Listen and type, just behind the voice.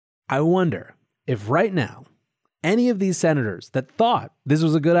I wonder if right now, any of these senators that thought this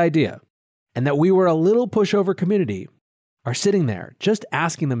was a good idea and that we were a little pushover community are sitting there just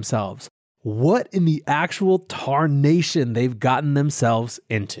asking themselves what in the actual tarnation they've gotten themselves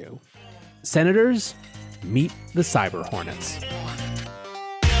into. Senators, meet the Cyber-Hornets.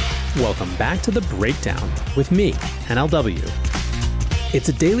 Welcome back to The Breakdown with me, NLW. It's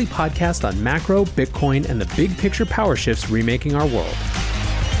a daily podcast on macro, Bitcoin, and the big picture power shifts remaking our world.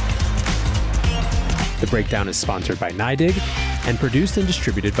 The Breakdown is sponsored by NYDIG and produced and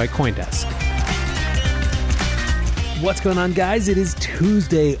distributed by CoinDesk. What's going on, guys? It is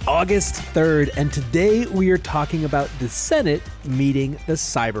Tuesday, August 3rd, and today we are talking about the Senate meeting the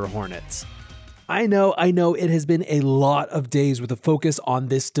Cyber-Hornets. I know it has been a lot of days with a focus on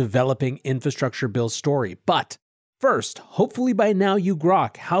this developing infrastructure bill story, but first, hopefully by now you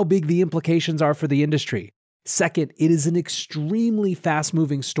grok how big the implications are for the industry. Second, it is an extremely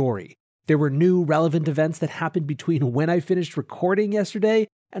fast-moving story. There were new relevant events that happened between when I finished recording yesterday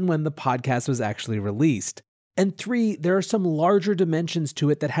and when the podcast was actually released. And three, there are some larger dimensions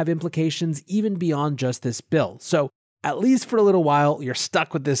to it that have implications even beyond just this bill. So, at least for a little while, you're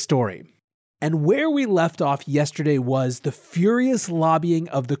stuck with this story. And where we left off yesterday was the furious lobbying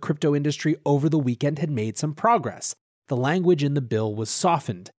of the crypto industry over the weekend had made some progress. The language in the bill was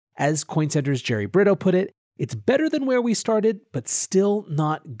softened. As CoinCenter's Jerry Brito put it, it's better than where we started, but still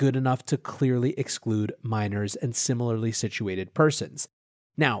not good enough to clearly exclude minors and similarly situated persons.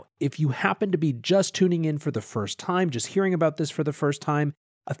 Now, if you happen to be just tuning in for the first time, just hearing about this for the first time,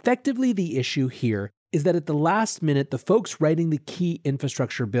 effectively the issue here is that at the last minute, the folks writing the key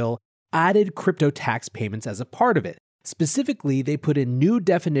infrastructure bill added crypto tax payments as a part of it. Specifically, they put in new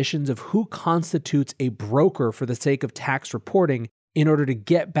definitions of who constitutes a broker for the sake of tax reporting in order to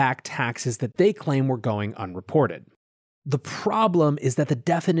get back taxes that they claim were going unreported. The problem is that the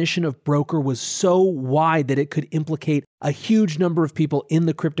definition of broker was so wide that it could implicate a huge number of people in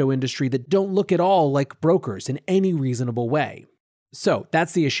the crypto industry that don't look at all like brokers in any reasonable way. So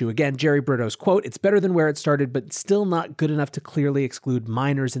that's the issue. Again, Jerry Brito's quote, "It's better than where it started, but still not good enough to clearly exclude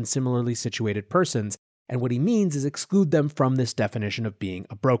minors and similarly situated persons." And what he means is exclude them from this definition of being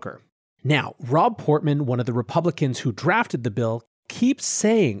a broker. Now, Rob Portman, one of the Republicans who drafted the bill, keeps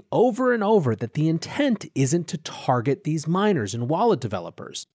saying over and over that the intent isn't to target these miners and wallet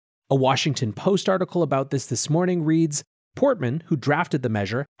developers. A Washington Post article about this morning reads, Portman, who drafted the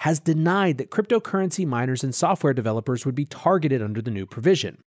measure, has denied that cryptocurrency miners and software developers would be targeted under the new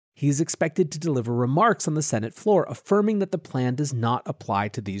provision. He is expected to deliver remarks on the Senate floor affirming that the plan does not apply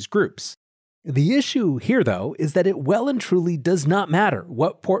to these groups. The issue here, though, is that it well and truly does not matter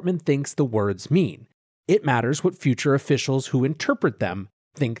what Portman thinks the words mean. It matters what future officials who interpret them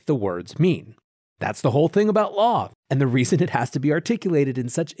think the words mean. That's the whole thing about law, and the reason it has to be articulated in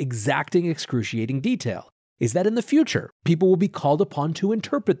such exacting, excruciating detail is that in the future, people will be called upon to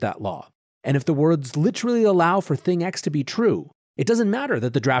interpret that law. And if the words literally allow for thing X to be true, it doesn't matter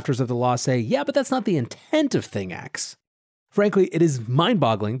that the drafters of the law say, yeah, but that's not the intent of thing X. Frankly, it is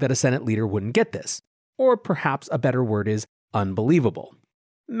mind-boggling that a Senate leader wouldn't get this. Or perhaps a better word is unbelievable.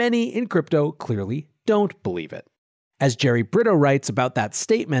 Many in crypto clearly don't believe it. As Jerry Brito writes about that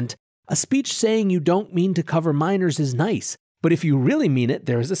statement, a speech saying you don't mean to cover minors is nice, but if you really mean it,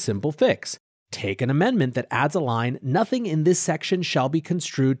 there is a simple fix. Take an amendment that adds a line, nothing in this section shall be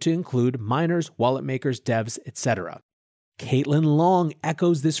construed to include minors, wallet makers, devs, etc. Caitlin Long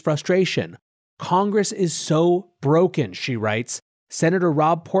echoes this frustration. Congress is so broken, she writes. Senator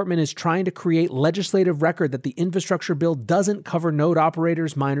Rob Portman is trying to create legislative record that the infrastructure bill doesn't cover node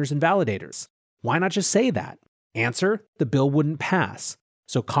operators, miners, and validators. Why not just say that? Answer, the bill wouldn't pass.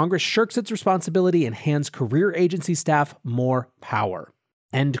 So Congress shirks its responsibility and hands career agency staff more power.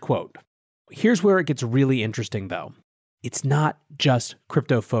 End quote. Here's where it gets really interesting, though. It's not just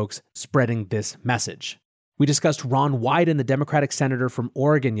crypto folks spreading this message. We discussed Ron Wyden, the Democratic senator from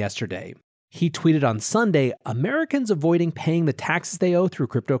Oregon, yesterday. He tweeted on Sunday, Americans avoiding paying the taxes they owe through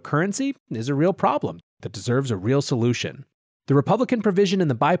cryptocurrency is a real problem that deserves a real solution. The Republican provision in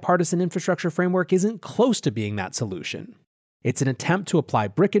the bipartisan infrastructure framework isn't close to being that solution. It's an attempt to apply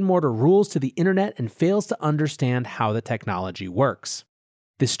brick-and-mortar rules to the internet and fails to understand how the technology works.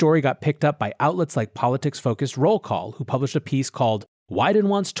 This story got picked up by outlets like politics-focused Roll Call, who published a piece called Wyden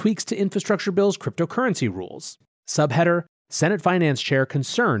Wants Tweaks to Infrastructure Bill's Cryptocurrency Rules. Subheader, Senate Finance Chair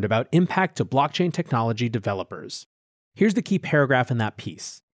concerned about impact to blockchain technology developers. Here's the key paragraph in that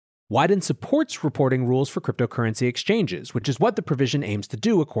piece. Wyden supports reporting rules for cryptocurrency exchanges, which is what the provision aims to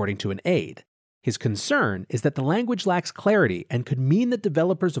do according to an aide. His concern is that the language lacks clarity and could mean that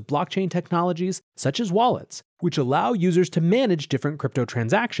developers of blockchain technologies, such as wallets, which allow users to manage different crypto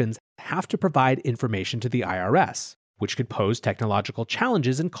transactions, have to provide information to the IRS, which could pose technological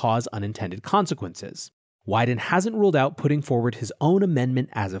challenges and cause unintended consequences. Wyden hasn't ruled out putting forward his own amendment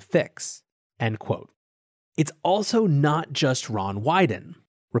as a fix. End quote. It's also not just Ron Wyden.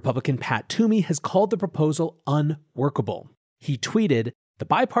 Republican Pat Toomey has called the proposal unworkable. He tweeted, "The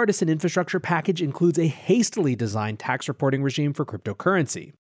bipartisan infrastructure package includes a hastily designed tax reporting regime for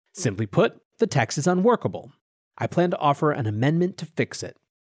cryptocurrency. Simply put, the text is unworkable. I plan to offer an amendment to fix it."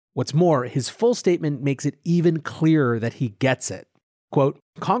 What's more, his full statement makes it even clearer that he gets it. Quote,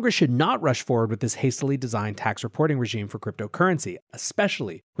 "Congress should not rush forward with this hastily designed tax reporting regime for cryptocurrency,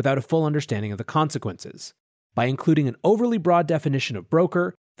 especially without a full understanding of the consequences. By including an overly broad definition of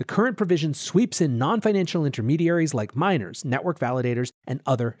broker, the current provision sweeps in non-financial intermediaries like miners, network validators, and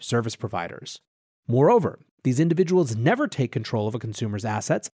other service providers. Moreover, these individuals never take control of a consumer's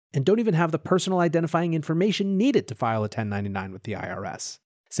assets and don't even have the personal identifying information needed to file a 1099 with the IRS.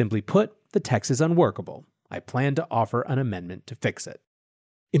 Simply put, the text is unworkable. I plan to offer an amendment to fix it."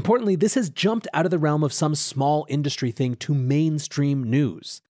 Importantly, this has jumped out of the realm of some small industry thing to mainstream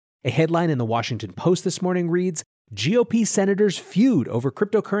news. A headline in the Washington Post this morning reads, "GOP senators feud over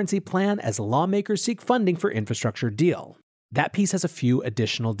cryptocurrency plan as lawmakers seek funding for infrastructure deal." That piece has a few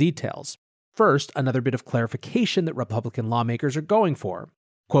additional details. First, another bit of clarification that Republican lawmakers are going for.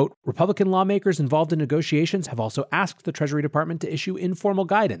 Quote, "Republican lawmakers involved in negotiations have also asked the Treasury Department to issue informal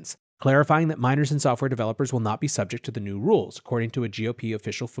guidance, clarifying that miners and software developers will not be subject to the new rules, according to a GOP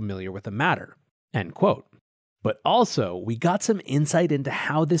official familiar with the matter." End quote. But also, we got some insight into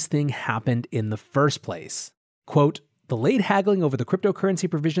how this thing happened in the first place. Quote, "The late haggling over the cryptocurrency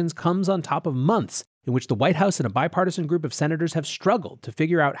provisions comes on top of months in which the White House and a bipartisan group of senators have struggled to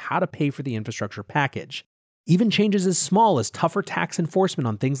figure out how to pay for the infrastructure package. Even changes as small as tougher tax enforcement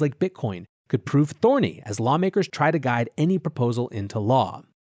on things like Bitcoin could prove thorny as lawmakers try to guide any proposal into law.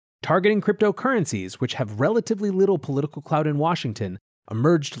 Targeting cryptocurrencies, which have relatively little political clout in Washington,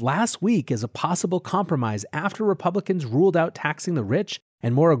 emerged last week as a possible compromise after Republicans ruled out taxing the rich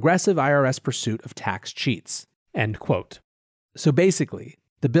and more aggressive IRS pursuit of tax cheats." End quote. So basically,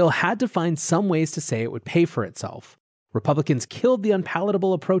 the bill had to find some ways to say it would pay for itself. Republicans killed the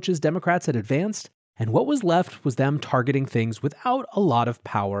unpalatable approaches Democrats had advanced, and what was left was them targeting things without a lot of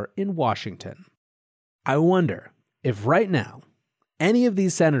power in Washington. I wonder if right now, any of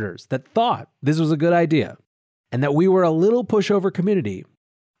these senators that thought this was a good idea and that we were a little pushover community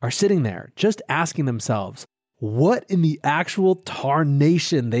are sitting there just asking themselves what in the actual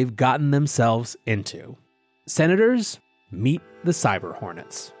tarnation they've gotten themselves into. Senators, meet the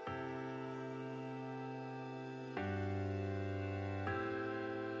Cyber-Hornets.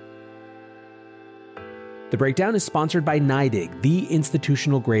 The Breakdown is sponsored by NYDIG, the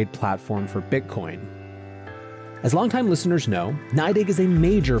institutional-grade platform for Bitcoin. As longtime listeners know, NYDIG is a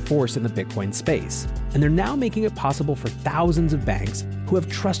major force in the Bitcoin space, and they're now making it possible for thousands of banks who have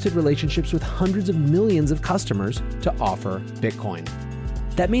trusted relationships with hundreds of millions of customers to offer Bitcoin.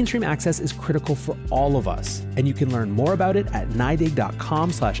 That mainstream access is critical for all of us, and you can learn more about it at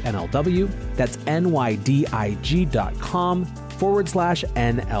nydig.com/NLW. That's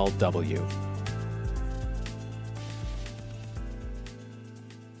nydig.com/NLW.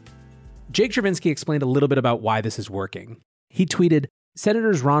 Jake Chervinsky explained a little bit about why this is working. He tweeted,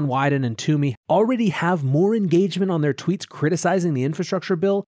 "Senators Ron Wyden and Toomey already have more engagement on their tweets criticizing the infrastructure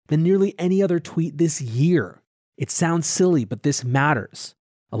bill than nearly any other tweet this year. It sounds silly, but this matters.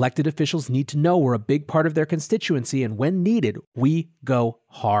 Elected officials need to know we're a big part of their constituency, and when needed, we go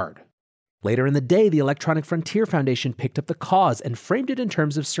hard." Later in the day, the Electronic Frontier Foundation picked up the cause and framed it in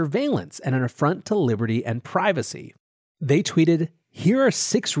terms of surveillance and an affront to liberty and privacy. They tweeted, "Here are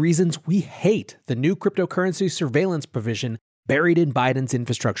 6 reasons we hate the new cryptocurrency surveillance provision buried in Biden's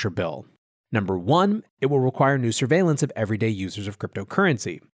infrastructure bill. Number 1, it will require new surveillance of everyday users of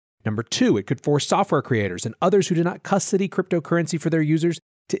cryptocurrency. Number 2, it could force software creators and others who do not custody cryptocurrency for their users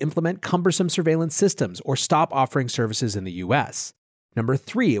to implement cumbersome surveillance systems or stop offering services in the US. Number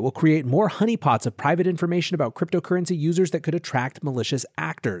 3, it will create more honeypots of private information about cryptocurrency users that could attract malicious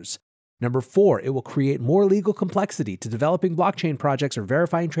actors. Number 4, it will create more legal complexity to developing blockchain projects or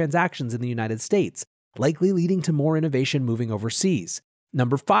verifying transactions in the United States, likely leading to more innovation moving overseas.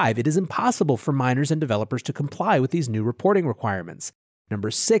 Number 5, it is impossible for miners and developers to comply with these new reporting requirements. Number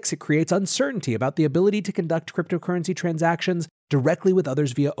 6, it creates uncertainty about the ability to conduct cryptocurrency transactions directly with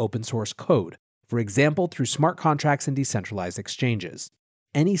others via open source code, for example, through smart contracts and decentralized exchanges.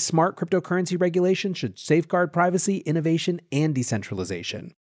 Any smart cryptocurrency regulation should safeguard privacy, innovation, and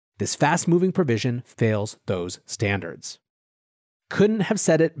decentralization. This fast-moving provision fails those standards. Couldn't have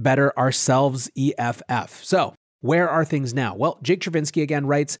said it better ourselves, EFF. So, where are things now? Well, Jake Chervinsky again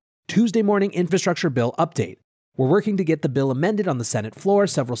writes, Tuesday morning infrastructure bill update. We're working to get the bill amended on the Senate floor.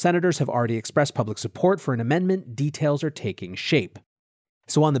 Several senators have already expressed public support for an amendment. Details are taking shape.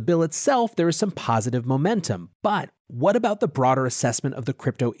 So on the bill itself, there is some positive momentum. But what about the broader assessment of the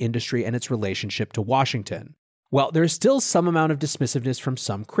crypto industry and its relationship to Washington? Well, there is still some amount of dismissiveness from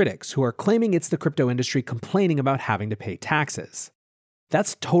some critics who are claiming it's the crypto industry complaining about having to pay taxes.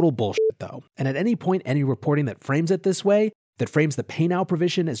 That's total bullshit, though. And at any point, any reporting that frames it this way, that frames the pay now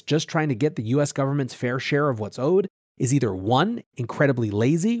provision as just trying to get the US government's fair share of what's owed, is either 1, incredibly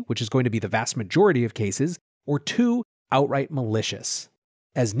lazy, which is going to be the vast majority of cases, or 2, outright malicious.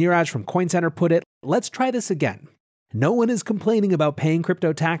 As Neeraj from Coin Center put it, let's try this again. No one is complaining about paying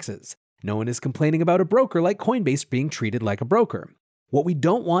crypto taxes. No one is complaining about a broker like Coinbase being treated like a broker. What we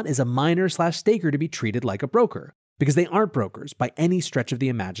don't want is a miner/staker to be treated like a broker, because they aren't brokers by any stretch of the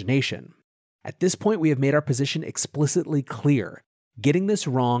imagination. At this point, we have made our position explicitly clear. Getting this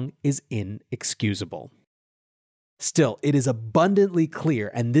wrong is inexcusable. Still, it is abundantly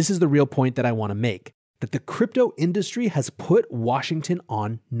clear, and this is the real point that I want to make, that the crypto industry has put Washington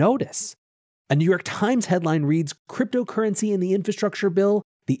on notice. A New York Times headline reads, "Cryptocurrency in the infrastructure bill,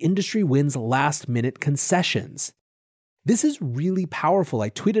 the industry wins last-minute concessions." This is really powerful. I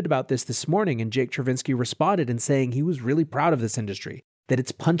tweeted about this morning, and Jake Chervinsky responded in saying he was really proud of this industry, that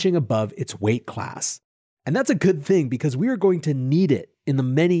it's punching above its weight class. And that's a good thing because we are going to need it in the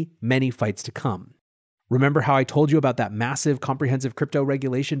many, many fights to come. Remember how I told you about that massive comprehensive crypto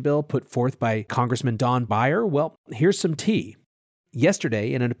regulation bill put forth by Congressman Don Beyer? Well, here's some tea.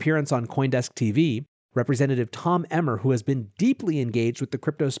 Yesterday, in an appearance on CoinDesk TV, Representative Tom Emmer, who has been deeply engaged with the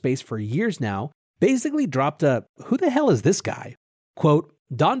crypto space for years now, basically dropped a, "Who the hell is this guy?" Quote,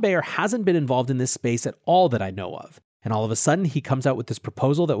 "Don Beyer hasn't been involved in this space at all that I know of. And all of a sudden, he comes out with this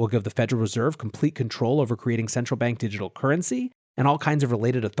proposal that will give the Federal Reserve complete control over creating central bank digital currency and all kinds of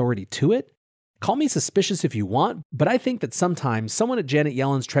related authority to it. Call me suspicious if you want, but I think that sometimes someone at Janet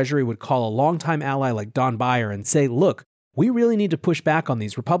Yellen's Treasury would call a longtime ally like Don Beyer and say, look, we really need to push back on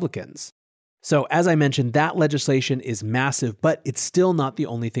these Republicans." So as I mentioned, that legislation is massive, but it's still not the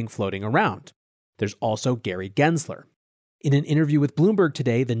only thing floating around. There's also Gary Gensler. In an interview with Bloomberg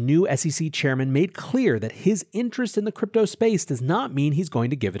today, the new SEC chairman made clear that his interest in the crypto space does not mean he's going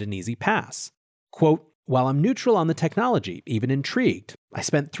to give it an easy pass. Quote, "While I'm neutral on the technology, even intrigued, I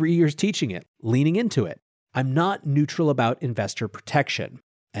spent 3 years teaching it, leaning into it. I'm not neutral about investor protection."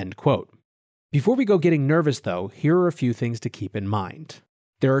 End quote. Before we go getting nervous, though, here are a few things to keep in mind.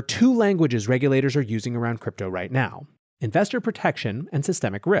 There are 2 languages regulators are using around crypto right now: investor protection and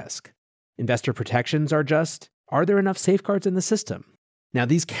systemic risk. Investor protections are just, are there enough safeguards in the system? Now,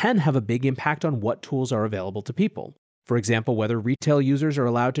 these can have a big impact on what tools are available to people. For example, whether retail users are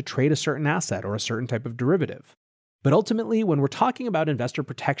allowed to trade a certain asset or a certain type of derivative. But ultimately, when we're talking about investor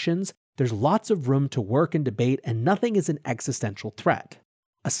protections, there's lots of room to work and debate, and nothing is an existential threat.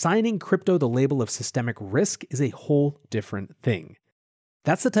 Assigning crypto the label of systemic risk is a whole different thing.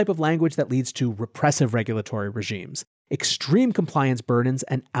 That's the type of language that leads to repressive regulatory regimes, extreme compliance burdens,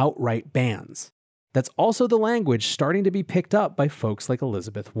 and outright bans. That's also the language starting to be picked up by folks like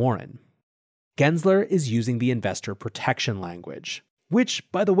Elizabeth Warren. Gensler is using the investor protection language, which,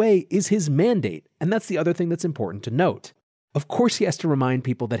 by the way, is his mandate, and that's the other thing that's important to note. Of course he has to remind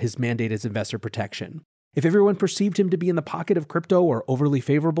people that his mandate is investor protection. If everyone perceived him to be in the pocket of crypto or overly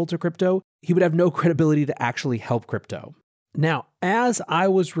favorable to crypto, he would have no credibility to actually help crypto. Now, as I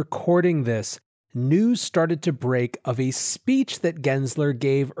was recording this, news started to break of a speech that Gensler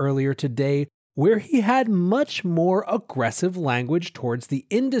gave earlier today where he had much more aggressive language towards the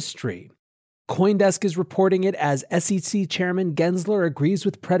industry. CoinDesk is reporting it as SEC Chairman Gensler agrees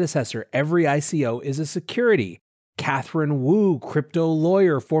with predecessor, every ICO is a security. Catherine Wu, crypto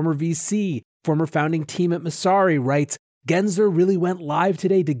lawyer, former VC, former founding team at Masari, writes, Gensler really went live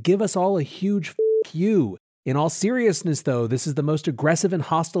today to give us all a huge f*** you. In all seriousness, though, this is the most aggressive and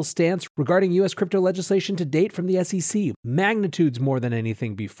hostile stance regarding U.S. crypto legislation to date from the SEC, magnitudes more than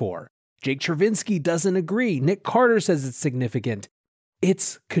anything before. Jake Chervinsky doesn't agree. Nick Carter says it's significant.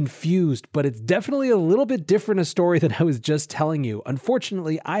 It's confused, but it's definitely a little bit different a story than I was just telling you.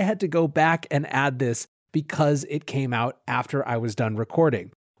 Unfortunately, I had to go back and add this because it came out after I was done recording,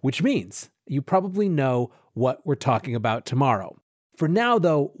 which means you probably know what we're talking about tomorrow. For now,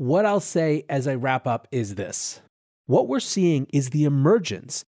 though, what I'll say as I wrap up is this. What we're seeing is the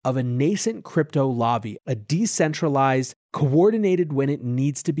emergence of a nascent crypto lobby, a decentralized, coordinated when it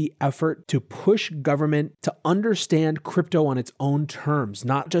needs to be effort to push government to understand crypto on its own terms,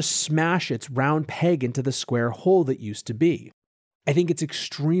 not just smash its round peg into the square hole that used to be. I think it's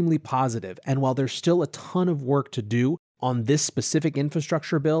extremely positive, and while there's still a ton of work to do on this specific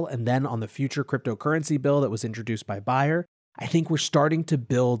infrastructure bill and then on the future cryptocurrency bill that was introduced by Bayer, I think we're starting to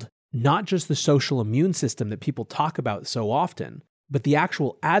build not just the social immune system that people talk about so often, but the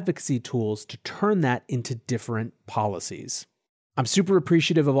actual advocacy tools to turn that into different policies. I'm super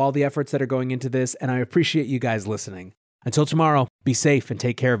appreciative of all the efforts that are going into this, and I appreciate you guys listening. Until tomorrow, be safe and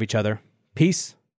take care of each other. Peace.